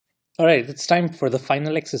All right, it's time for the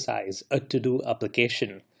final exercise, a to-do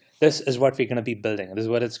application. This is what we're going to be building. This is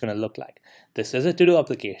what it's going to look like. This is a to-do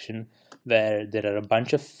application where there are a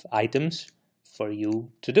bunch of items for you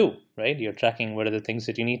to do, right? You're tracking what are the things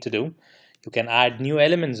that you need to do. You can add new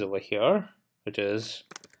elements over here, which is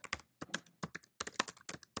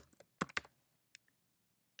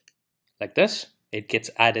like this. It gets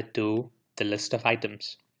added to the list of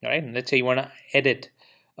items, all right? And let's say you want to edit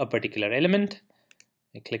a particular element.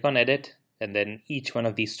 I click on edit, and then each one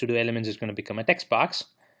of these to-do elements is going to become a text box,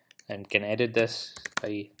 and can edit this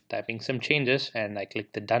by typing some changes, and I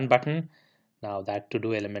click the done button. Now that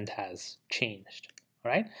to-do element has changed.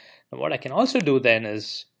 All right. Now what I can also do then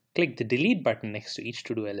is click the delete button next to each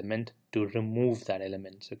to-do element to remove that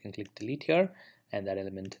element. So you can click delete here, and that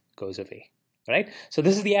element goes away. All right. So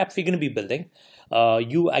this is the app we're going to be building.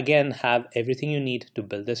 You again have everything you need to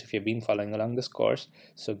build this if you've been following along this course.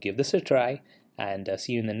 So give this a try, and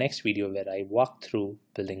see you in the next video where I walk through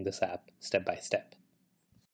building this app step by step.